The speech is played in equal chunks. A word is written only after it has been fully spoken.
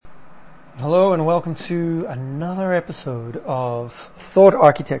Hello and welcome to another episode of Thought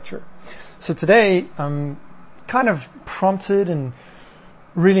Architecture. So today I'm kind of prompted and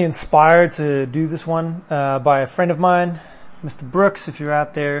really inspired to do this one by a friend of mine, Mr. Brooks. If you're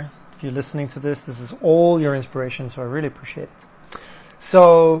out there, if you're listening to this is all your inspiration, so I really appreciate it.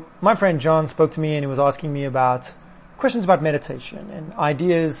 So my friend John spoke to me and he was asking me about questions about meditation and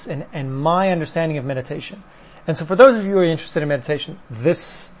ideas and my understanding of meditation. And so for those of you who are interested in meditation,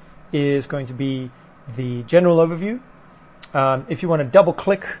 this is going to be the general overview. If you want to double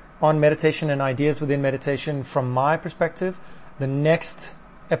click on meditation and ideas within meditation from my perspective, the next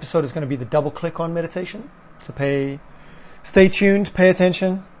episode is going to be the double click on meditation. So stay tuned, pay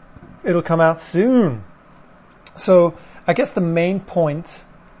attention. It'll come out soon. So I guess the main point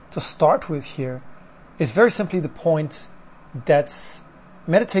to start with here is very simply the point that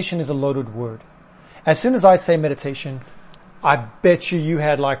meditation is a loaded word. As soon as I say meditation, I bet you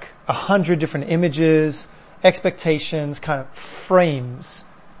had like 100 different images, expectations, kind of frames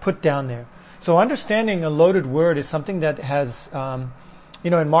put down there. So understanding a loaded word is something that has,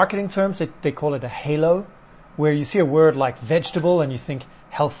 in marketing terms, they call it a halo, where you see a word like vegetable and you think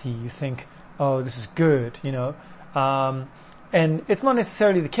healthy, you think, oh, this is good, and it's not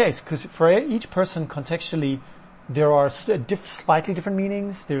necessarily the case because for each person contextually, there are slightly different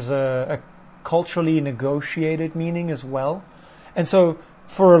meanings. There's a culturally negotiated meaning as well. And so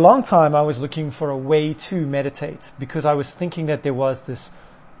for a long time I was looking for a way to meditate because I was thinking that there was this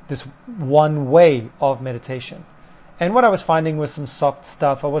one way of meditation. And what I was finding was some soft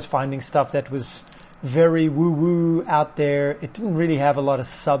stuff. I was finding stuff that was very woo-woo out there. It didn't really have a lot of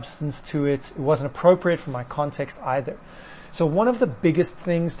substance to it. It wasn't appropriate for my context either. So one of the biggest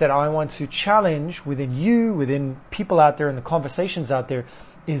things that I want to challenge within people out there and the conversations out there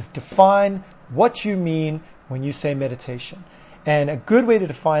is define what you mean when you say meditation. And a good way to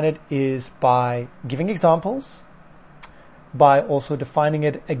define it is by giving examples, by also defining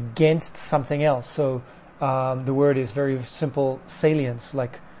it against something else. So the word is very simple, salience.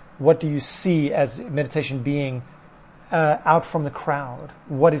 Like, what do you see as meditation being out from the crowd?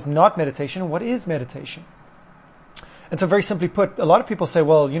 What is not meditation? What is meditation? And so very simply put, a lot of people say,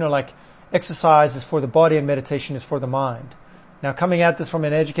 well, exercise is for the body and meditation is for the mind. Now, coming at this from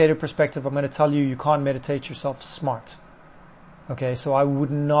an educated perspective, I'm going to tell you can't meditate yourself smart. Okay, so I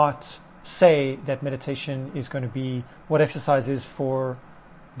would not say that meditation is going to be what exercise is for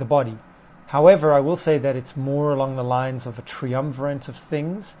the body. However, I will say that it's more along the lines of a triumvirate of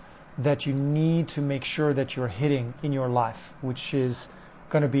things that you need to make sure that you're hitting in your life, which is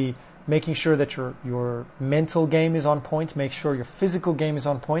going to be making sure that your mental game is on point, make sure your physical game is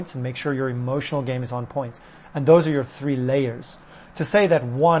on point, and make sure your emotional game is on point. And those are your three layers. To say that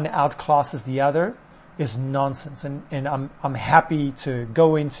one outclasses the other is nonsense. And I'm happy to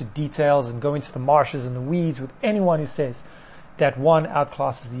go into details and go into the marshes and the weeds with anyone who says that one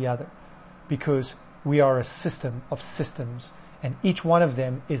outclasses the other. Because we are a system of systems. And each one of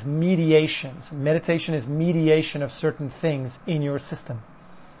them is mediations. Meditation is mediation of certain things in your system.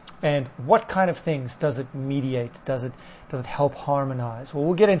 And what kind of things does it mediate? Does it help harmonize? Well,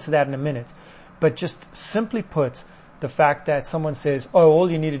 we'll get into that in a minute. But just simply put, the fact that someone says, oh,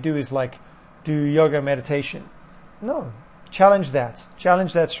 all you need to do is do yoga meditation. No. Challenge that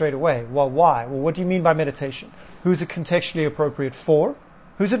straight away. Well, why? Well, what do you mean by meditation? Who's it contextually appropriate for?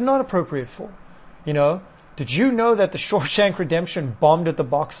 Who's it not appropriate for? Did you know that The Shawshank Redemption bombed at the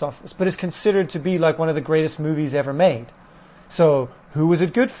box office, but is considered to be one of the greatest movies ever made? So who was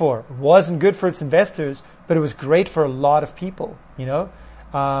it good for? It wasn't good for its investors, but it was great for a lot of people,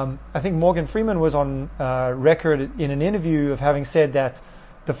 I think Morgan Freeman was on record in an interview of having said that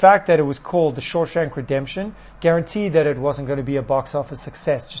the fact that it was called The Shawshank Redemption guaranteed that it wasn't going to be a box office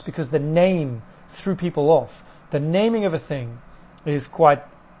success just because the name threw people off. The naming of a thing is quite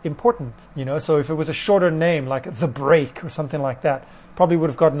important, so if it was a shorter name like The Break or something like that, probably would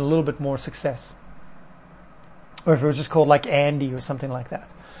have gotten a little bit more success. Or if it was just called Andy or something like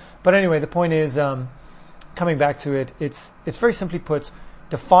that. But anyway, the point is, coming back to it, it's very simply put,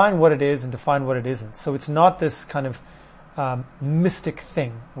 define what it is and define what it isn't. So it's not this kind of mystic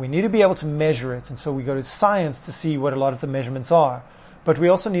thing. We need to be able to measure it, and so we go to science to see what a lot of the measurements are. But we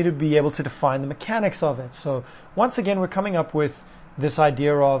also need to be able to define the mechanics of it. So once again, we're coming up with this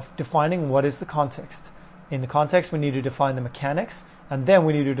idea of defining what is the context. In the context, we need to define the mechanics, and then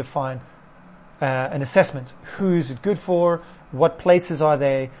we need to define an assessment. Who is it good for? What places are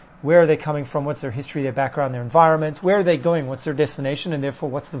they? Where are they coming from? What's their history, their background, their environment? Where are they going? What's their destination? And therefore,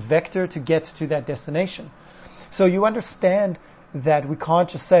 what's the vector to get to that destination? So you understand that we can't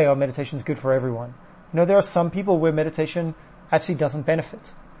just say, oh, meditation is good for everyone. There are some people where meditation actually doesn't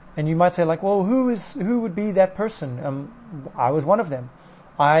benefit. And you might say like, well, who would be that person? I was one of them.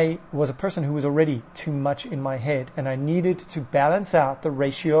 I was a person who was already too much in my head, and I needed to balance out the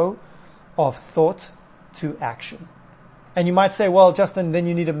ratio of thought to action. And you might say, well, Justin, then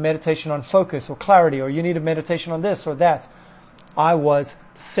you need a meditation on focus or clarity, or you need a meditation on this or that. I was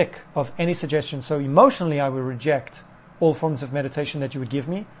sick of any suggestion. So emotionally, I would reject all forms of meditation that you would give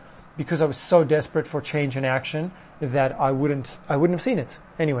me, because I was so desperate for change and action that I wouldn't have seen it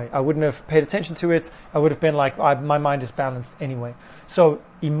anyway. I wouldn't have paid attention to it. I would have been like, my mind is balanced anyway. So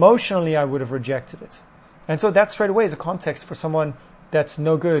emotionally, I would have rejected it. And so that straight away is a context for someone that's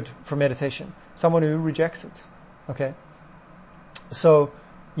no good for meditation. Someone who rejects it. Okay? So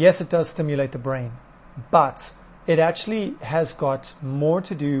yes, it does stimulate the brain, but it actually has got more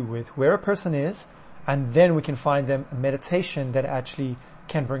to do with where a person is, and then we can find them a meditation that actually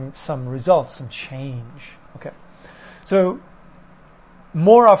can bring some results, some change. Okay. So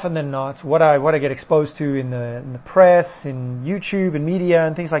more often than not, what I get exposed to in the press, in YouTube and media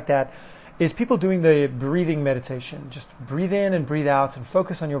and things like that, is people doing the breathing meditation. Just breathe in and breathe out and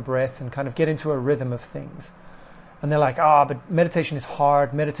focus on your breath and kind of get into a rhythm of things. And they're like, but meditation is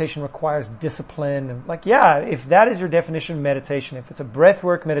hard. Meditation requires discipline. And like, yeah, if that is your definition of meditation, if it's a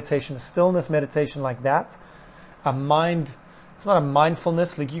breathwork meditation, a stillness meditation like that, it's not a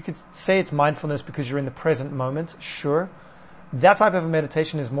mindfulness. Like you could say it's mindfulness because you're in the present moment. Sure. That type of a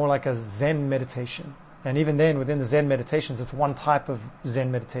meditation is more like a Zen meditation. And even then, within the Zen meditations, it's one type of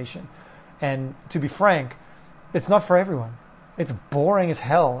Zen meditation. And to be frank, it's not for everyone. It's boring as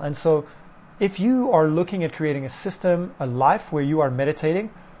hell. And so if you are looking at creating a system, a life where you are meditating,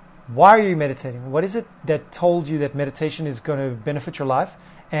 why are you meditating? What is it that told you that meditation is going to benefit your life?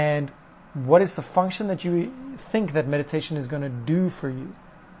 And what is the function that you think that meditation is going to do for you?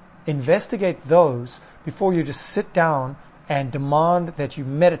 Investigate those before you just sit down and demand that you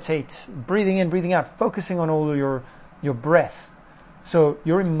meditate, breathing in, breathing out, focusing on all your breath. So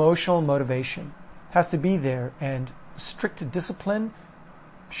your emotional motivation has to be there, and strict discipline.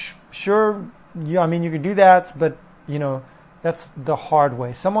 Sure, yeah, I mean, you can do that, but, that's the hard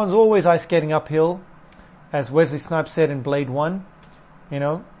way. Someone's always ice skating uphill, as Wesley Snipes said in Blade 1,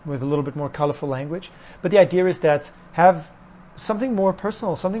 with a little bit more colorful language. But the idea is that have something more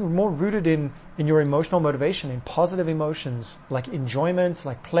personal, something more rooted in your emotional motivation, in positive emotions, like enjoyment,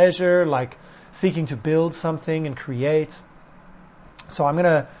 like pleasure, like seeking to build something and create. So I'm going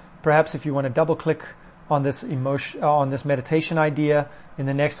to, perhaps if you want to double click on this on this meditation idea. In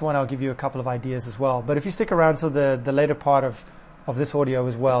the next one, I'll give you a couple of ideas as well. But if you stick around to the later part of this audio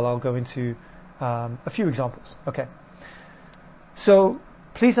as well, I'll go into a few examples. Okay. So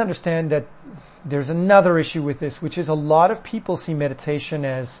please understand that there's another issue with this, which is a lot of people see meditation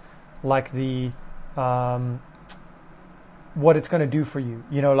as like what it's going to do for you.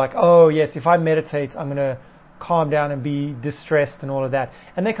 Like, oh yes, if I meditate, I'm going to calm down and be distressed and all of that.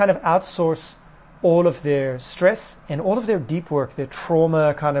 And they kind of outsource all of their stress and all of their deep work, their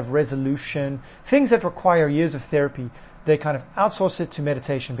trauma kind of resolution, things that require years of therapy. They kind of outsource it to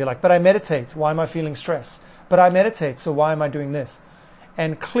meditation. Be like, but I meditate. Why am I feeling stress? But I meditate. So why am I doing this?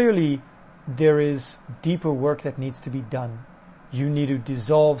 And clearly there is deeper work that needs to be done. You need to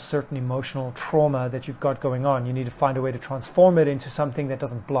dissolve certain emotional trauma that you've got going on. You need to find a way to transform it into something that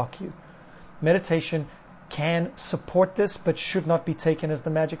doesn't block you. Meditation can support this, but should not be taken as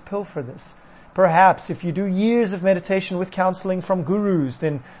the magic pill for this. Perhaps if you do years of meditation with counseling from gurus,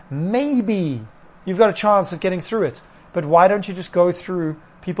 then maybe you've got a chance of getting through it. But why don't you just go through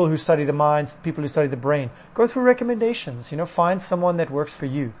people who study the minds, people who study the brain? Go through recommendations, find someone that works for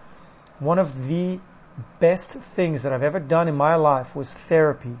you. One of the best things that I've ever done in my life was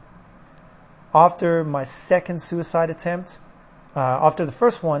therapy. After my second suicide attempt, after the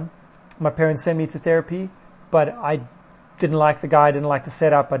first one, my parents sent me to therapy, but I didn't like the guy, didn't like the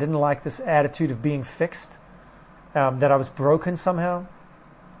setup, I didn't like this attitude of being fixed, that I was broken somehow.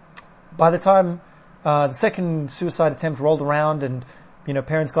 By the time the second suicide attempt rolled around and,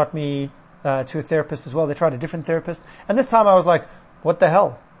 parents got me to a therapist as well, they tried a different therapist, and this time I was like, what the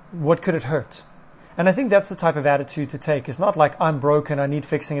hell? What could it hurt? And I think that's the type of attitude to take. It's not like I'm broken, I need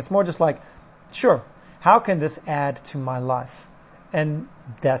fixing. It's more just like, sure, how can this add to my life? And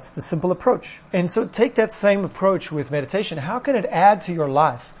that's the simple approach. And so take that same approach with meditation. How can it add to your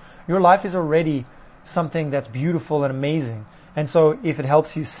life? Your life is already something that's beautiful and amazing. And so if it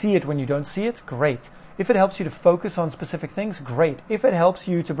helps you see it when you don't see it, great. If it helps you to focus on specific things, great. If it helps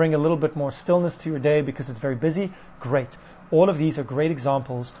you to bring a little bit more stillness to your day because it's very busy, great. All of these are great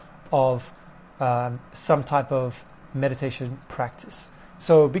examples of some type of meditation practice.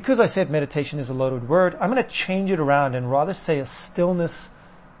 So because I said meditation is a loaded word, I'm going to change it around and rather say a stillness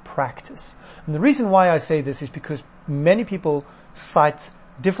practice. And the reason why I say this is because many people cite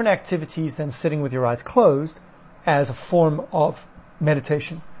different activities than sitting with your eyes closed as a form of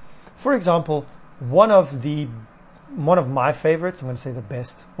meditation. For example, one of my favorites, I'm going to say the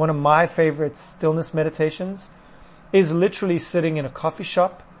best, one of my favorite stillness meditations is literally sitting in a coffee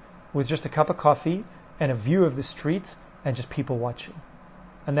shop with just a cup of coffee and a view of the street and just people watching.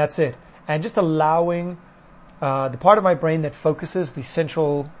 And that's it. And just allowing the part of my brain that focuses, the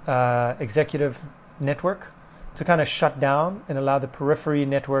central executive network, to kind of shut down and allow the periphery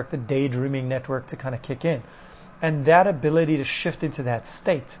network, the daydreaming network, to kind of kick in. And that ability to shift into that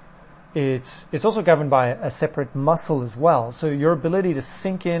state, it's also governed by a separate muscle as well. So your ability to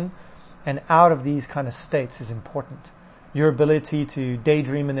sink in and out of these kind of states is important. Your ability to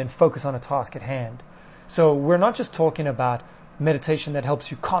daydream and then focus on a task at hand. So we're not just talking about meditation that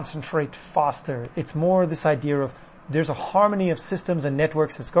helps you concentrate faster. It's more this idea of there's a harmony of systems and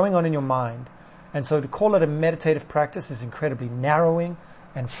networks that's going on in your mind. And so to call it a meditative practice is incredibly narrowing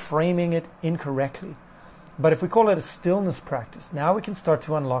and framing it incorrectly. But if we call it a stillness practice, now we can start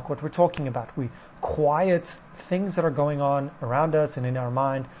to unlock what we're talking about. We quiet things that are going on around us and in our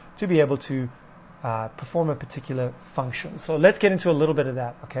mind to be able to perform a particular function. So let's get into a little bit of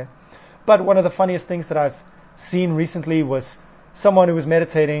that, okay? But one of the funniest things that I've seen recently was someone who was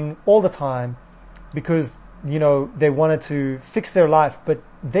meditating all the time because, they wanted to fix their life, but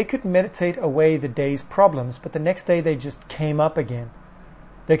they could meditate away the day's problems, but the next day they just came up again.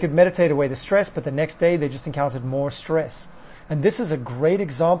 They could meditate away the stress, but the next day they just encountered more stress. And this is a great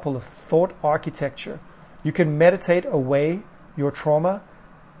example of thought architecture. You can meditate away your trauma,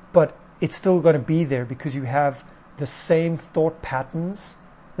 but it's still going to be there because you have the same thought patterns,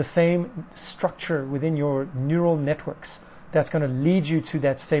 the same structure within your neural networks that's going to lead you to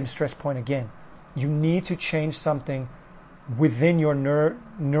that same stress point again. You need to change something within your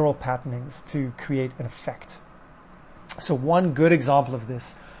neural patternings to create an effect. So one good example of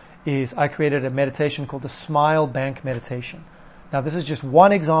this is I created a meditation called the Smile Bank Meditation. Now this is just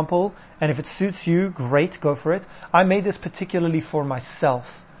one example, and if it suits you, great, go for it. I made this particularly for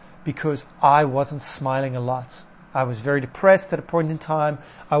myself because I wasn't smiling a lot. I was very depressed at a point in time.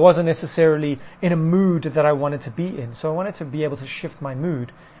 I wasn't necessarily in a mood that I wanted to be in. So I wanted to be able to shift my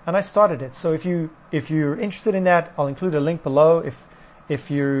mood. And I started it. So if you're interested in that, I'll include a link below.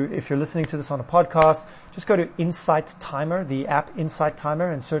 If you're listening to this on a podcast, just go to Insight Timer, the app Insight Timer,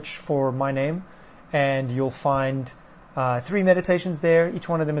 and search for my name. And you'll find 3 meditations there. Each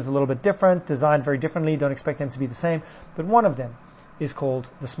one of them is a little bit different, designed very differently. Don't expect them to be the same. But one of them is called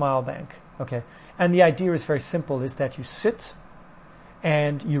the Smile Bank. Okay. And the idea is very simple, is that you sit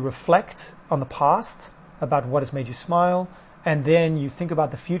and you reflect on the past about what has made you smile, and then you think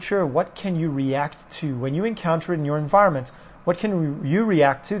about the future. What can you react to when you encounter it in your environment? What can you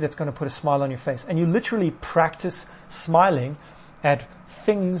react to that's going to put a smile on your face? And you literally practice smiling at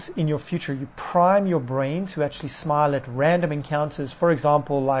things in your future. You prime your brain to actually smile at random encounters. For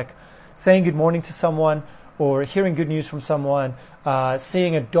example, like saying good morning to someone, or hearing good news from someone,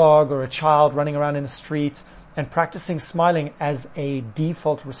 seeing a dog or a child running around in the street, and practicing smiling as a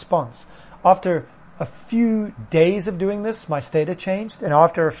default response. After a few days of doing this, my state had changed, and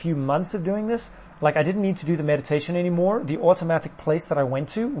after a few months of doing this, I didn't need to do the meditation anymore. The automatic place that I went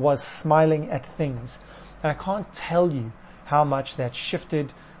to was smiling at things. And I can't tell you how much that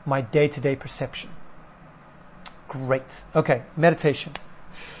shifted my day-to-day perception. Great. Okay, meditation.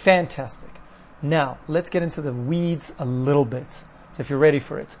 Fantastic. Now, let's get into the weeds a little bit, so if you're ready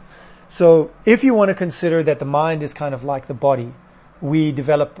for it. So, if you want to consider that the mind is kind of like the body, we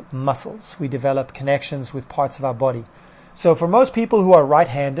develop muscles, we develop connections with parts of our body. So for most people who are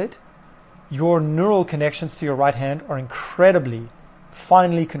right-handed, your neural connections to your right hand are incredibly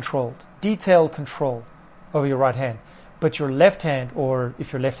finely controlled, detailed control over your right hand. But your left hand, or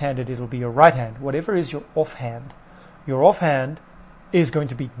if you're left-handed, it'll be your right hand, whatever is your offhand is going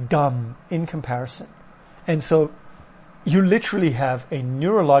to be dumb in comparison. And so you literally have a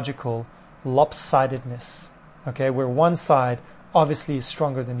neurological lopsidedness, okay, where one side obviously is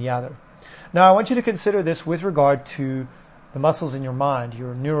stronger than the other. Now I want you to consider this with regard to the muscles in your mind,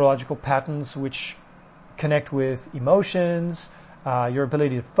 your neurological patterns which connect with emotions, your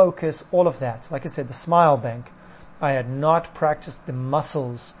ability to focus, all of that. Like I said, the Smile Bank, I had not practiced the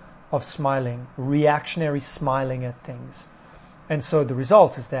muscles of smiling, reactionary smiling at things. And so the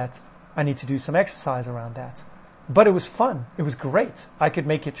result is that I need to do some exercise around that. But it was fun. It was great. I could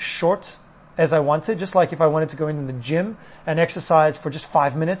make it short as I wanted, just like if I wanted to go into the gym and exercise for just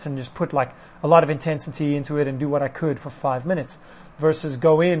 5 minutes and just put a lot of intensity into it and do what I could for 5 minutes, versus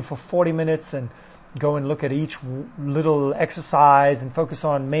go in for 40 minutes and go and look at each little exercise and focus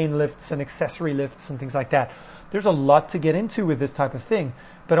on main lifts and accessory lifts and things like that. There's a lot to get into with this type of thing,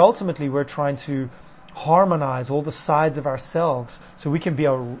 but ultimately we're trying to harmonize all the sides of ourselves so we can be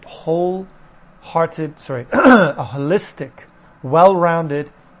a wholehearted, a holistic,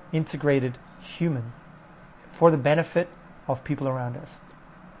 well-rounded, integrated human for the benefit of people around us.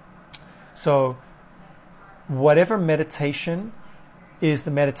 So whatever meditation is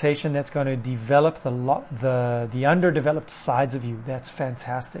the meditation that's going to develop the underdeveloped sides of you, that's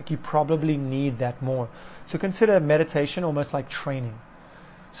fantastic. You probably need that more. So consider meditation almost like training.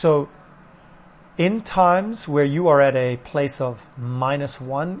 So in times where you are at a place of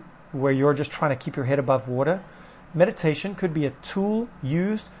 -1, where you're just trying to keep your head above water, meditation could be a tool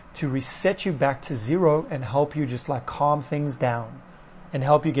used to reset you back to 0 and help you just like calm things down and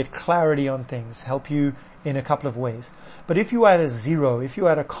help you get clarity on things, help you in a couple of ways. But if you are at a 0, if you're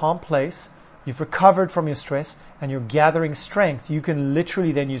at a calm place, you've recovered from your stress and you're gathering strength, you can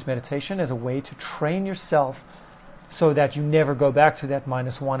literally then use meditation as a way to train yourself so that you never go back to that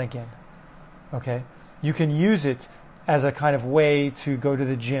 -1 again. Okay? You can use it as a kind of way to go to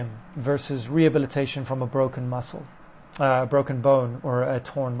the gym versus rehabilitation from a broken muscle, broken bone or a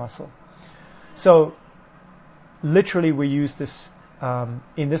torn muscle. So literally we use this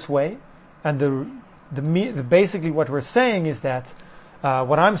in this way, and basically what we're saying is that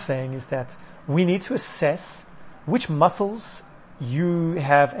what I'm saying is that we need to assess which muscles you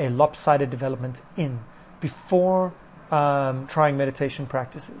have a lopsided development in before trying meditation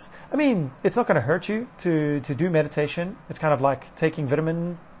practices. I mean, it's not going to hurt you to do meditation. It's kind of like taking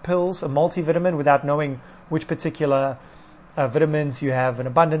vitamin pills, a multivitamin, without knowing which particular vitamins you have an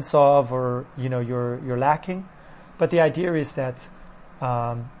abundance of, or you're lacking. But the idea is that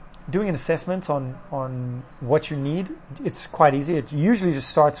doing an assessment on what you need, it's quite easy. It usually just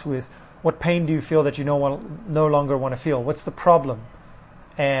starts with what pain do you feel that you no longer want to feel? What's the problem?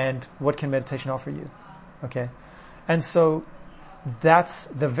 And what can meditation offer you? Okay. And so that's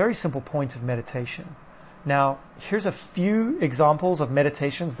the very simple point of meditation. Now, here's a few examples of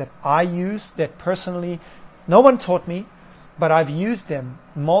meditations that I use that personally, no one taught me, but I've used them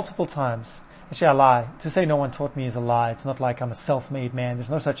multiple times. Actually, I lie. To say no one taught me is a lie. It's not like I'm a self-made man. There's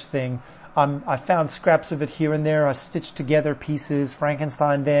no such thing. I found scraps of it here and there. I stitched together pieces,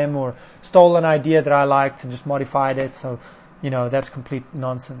 Frankenstein them, or stole an idea that I liked and just modified it. So, that's complete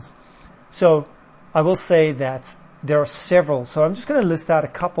nonsense. So, I will say that there are several. So I'm just going to list out a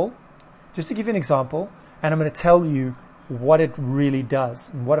couple, just to give you an example, and I'm going to tell you what it really does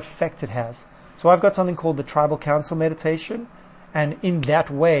and what effect it has. So I've got something called the Tribal Council meditation, and in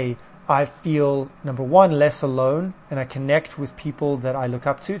that way, I feel, number one, less alone, and I connect with people that I look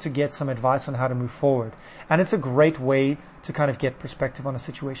up to get some advice on how to move forward. And it's a great way to kind of get perspective on a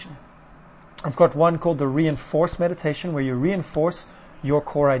situation. I've got one called the Reinforce meditation, where you reinforce your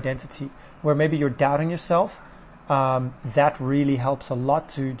core identity, where maybe you're doubting yourself. That really helps a lot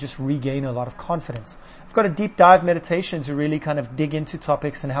to just regain a lot of confidence. I've got a deep dive meditation to really kind of dig into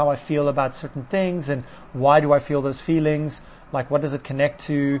topics and how I feel about certain things and why do I feel those feelings, like what does it connect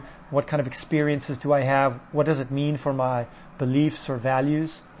to, what kind of experiences do I have, what does it mean for my beliefs or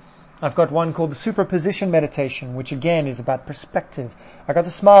values. I've got one called the Superposition meditation, which again is about perspective. I got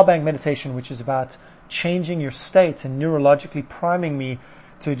the Smile Bank meditation, which is about changing your state and neurologically priming me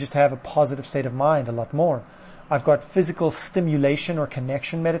to just have a positive state of mind a lot more. I've got physical stimulation or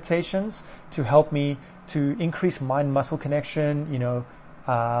connection meditations to help me to increase mind-muscle connection.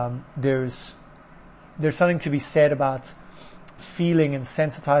 There's something to be said about feeling and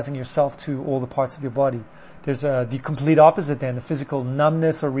sensitizing yourself to all the parts of your body. There's the complete opposite then, the physical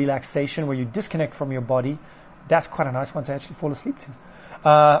numbness or relaxation where you disconnect from your body. That's quite a nice one to actually fall asleep to.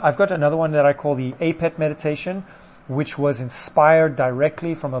 I've got another one that I call the APET meditation, which was inspired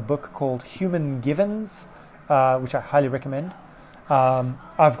directly from a book called Human Givens, which I highly recommend.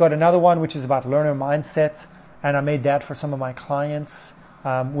 I've got another one which is about learner mindset, and I made that for some of my clients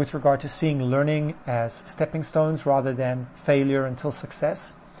with regard to seeing learning as stepping stones rather than failure until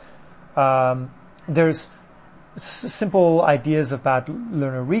success. There's simple ideas about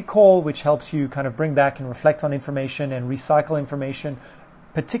learner recall, which helps you kind of bring back and reflect on information and recycle information,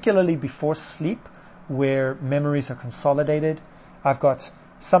 particularly before sleep, where memories are consolidated. I've got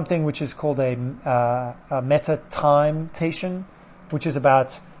something which is called a meta-time-tation, which is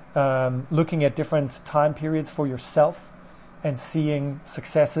about looking at different time periods for yourself and seeing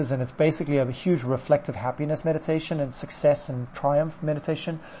successes, and it's basically a huge reflective happiness meditation and success and triumph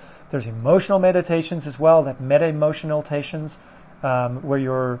meditation. There's emotional meditations as well, that meta-emotionaltations, where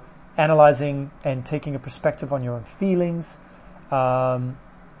you're analyzing and taking a perspective on your own feelings.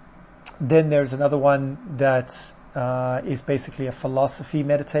 Then there's another one that is basically a philosophy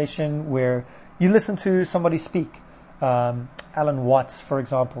meditation where you listen to somebody speak. Alan Watts, for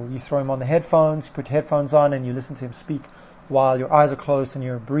example, you throw him on the headphones, you put headphones on and you listen to him speak while your eyes are closed and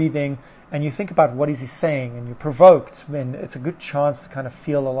you're breathing and you think about what is he saying and you're provoked, and it's a good chance to kind of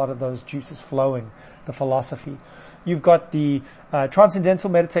feel a lot of those juices flowing, the philosophy. You've got the transcendental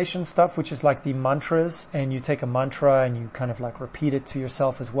meditation stuff, which is like the mantras, and you take a mantra and you kind of like repeat it to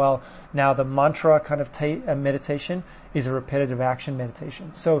yourself as well. Now the mantra kind of meditation is a repetitive action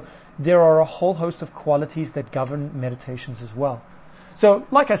meditation. So there are a whole host of qualities that govern meditations as well. So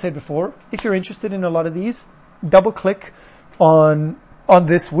like I said before, if you're interested in a lot of these, double click on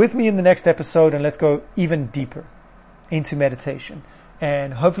this with me in the next episode and let's go even deeper into meditation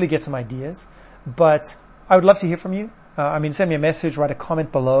and hopefully get some ideas. But I would love to hear from you. Send me a message, write a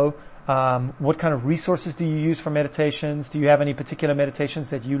comment below. What kind of resources do you use for meditations? Do you have any particular meditations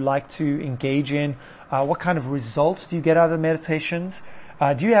that you like to engage in? What kind of results do you get out of the meditations?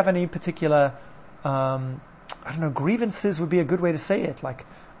 Do you have any particular, grievances would be a good way to say it. Like,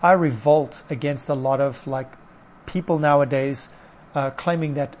 I revolt against a lot of people nowadays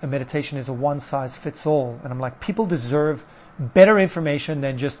claiming that a meditation is a one-size-fits-all. And I'm like, people deserve better information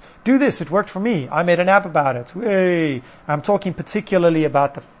than just, do this, it worked for me, I made an app about it. Hey, I'm talking particularly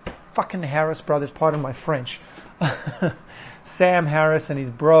about the fucking Harris brothers, pardon my French. Sam Harris and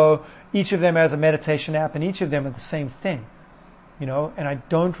his bro, each of them has a meditation app and each of them are the same thing. And I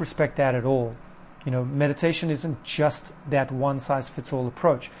don't respect that at all. Meditation isn't just that one-size-fits-all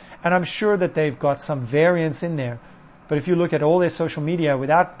approach. And I'm sure that they've got some variance in there. But if you look at all their social media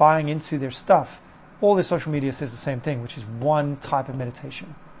without buying into their stuff, all their social media says the same thing, which is one type of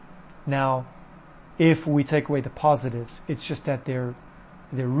meditation. Now, if we take away the positives, it's just that they're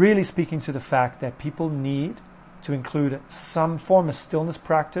really speaking to the fact that people need to include some form of stillness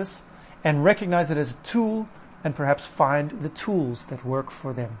practice and recognize it as a tool and perhaps find the tools that work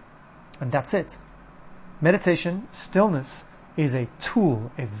for them. And that's it. Meditation, stillness, is a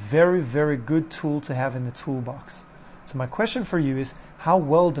tool, a very, very good tool to have in the toolbox. So my question for you is, how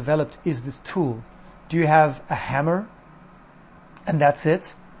well developed is this tool? Do you have a hammer and that's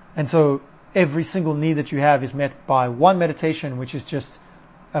it? And so every single need that you have is met by one meditation, which is just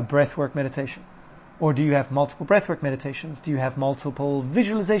a breathwork meditation? Or do you have multiple breathwork meditations? Do you have multiple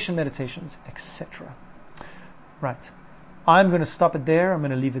visualization meditations, etc.? Right. I'm going to stop it there. I'm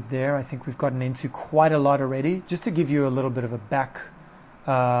going to leave it there. I think we've gotten into quite a lot already. Just to give you a little bit of a back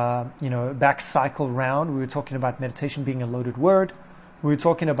cycle round. We were talking about meditation being a loaded word. We were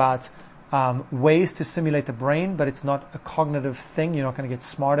talking about ways to stimulate the brain, but it's not a cognitive thing. You're not going to get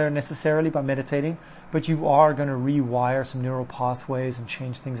smarter necessarily by meditating, but you are going to rewire some neural pathways and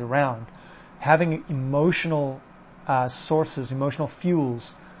change things around. Having emotional sources, emotional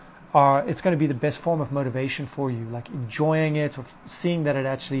fuels, it's going to be the best form of motivation for you, like enjoying it or seeing that it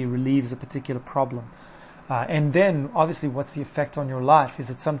actually relieves a particular problem. And then, obviously, what's the effect on your life? Is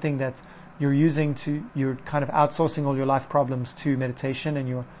it something that you're kind of outsourcing all your life problems to meditation and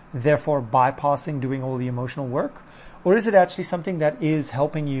you're therefore bypassing doing all the emotional work? Or is it actually something that is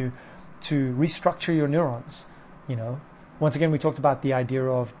helping you to restructure your neurons? Once again, we talked about the idea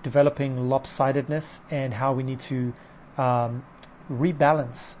of developing lopsidedness and how we need to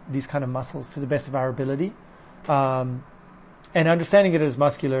rebalance these kind of muscles to the best of our ability. And understanding it as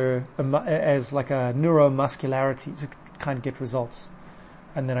muscular, as like a neuromuscularity to kind of get results.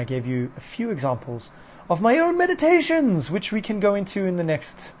 And then I gave you a few examples of my own meditations, which we can go into in the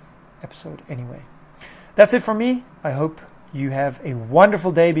next episode anyway. That's it from me. I hope you have a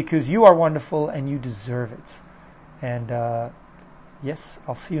wonderful day because you are wonderful and you deserve it. And yes,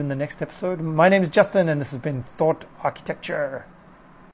 I'll see you in the next episode. My name is Justin and this has been Thought Architecture.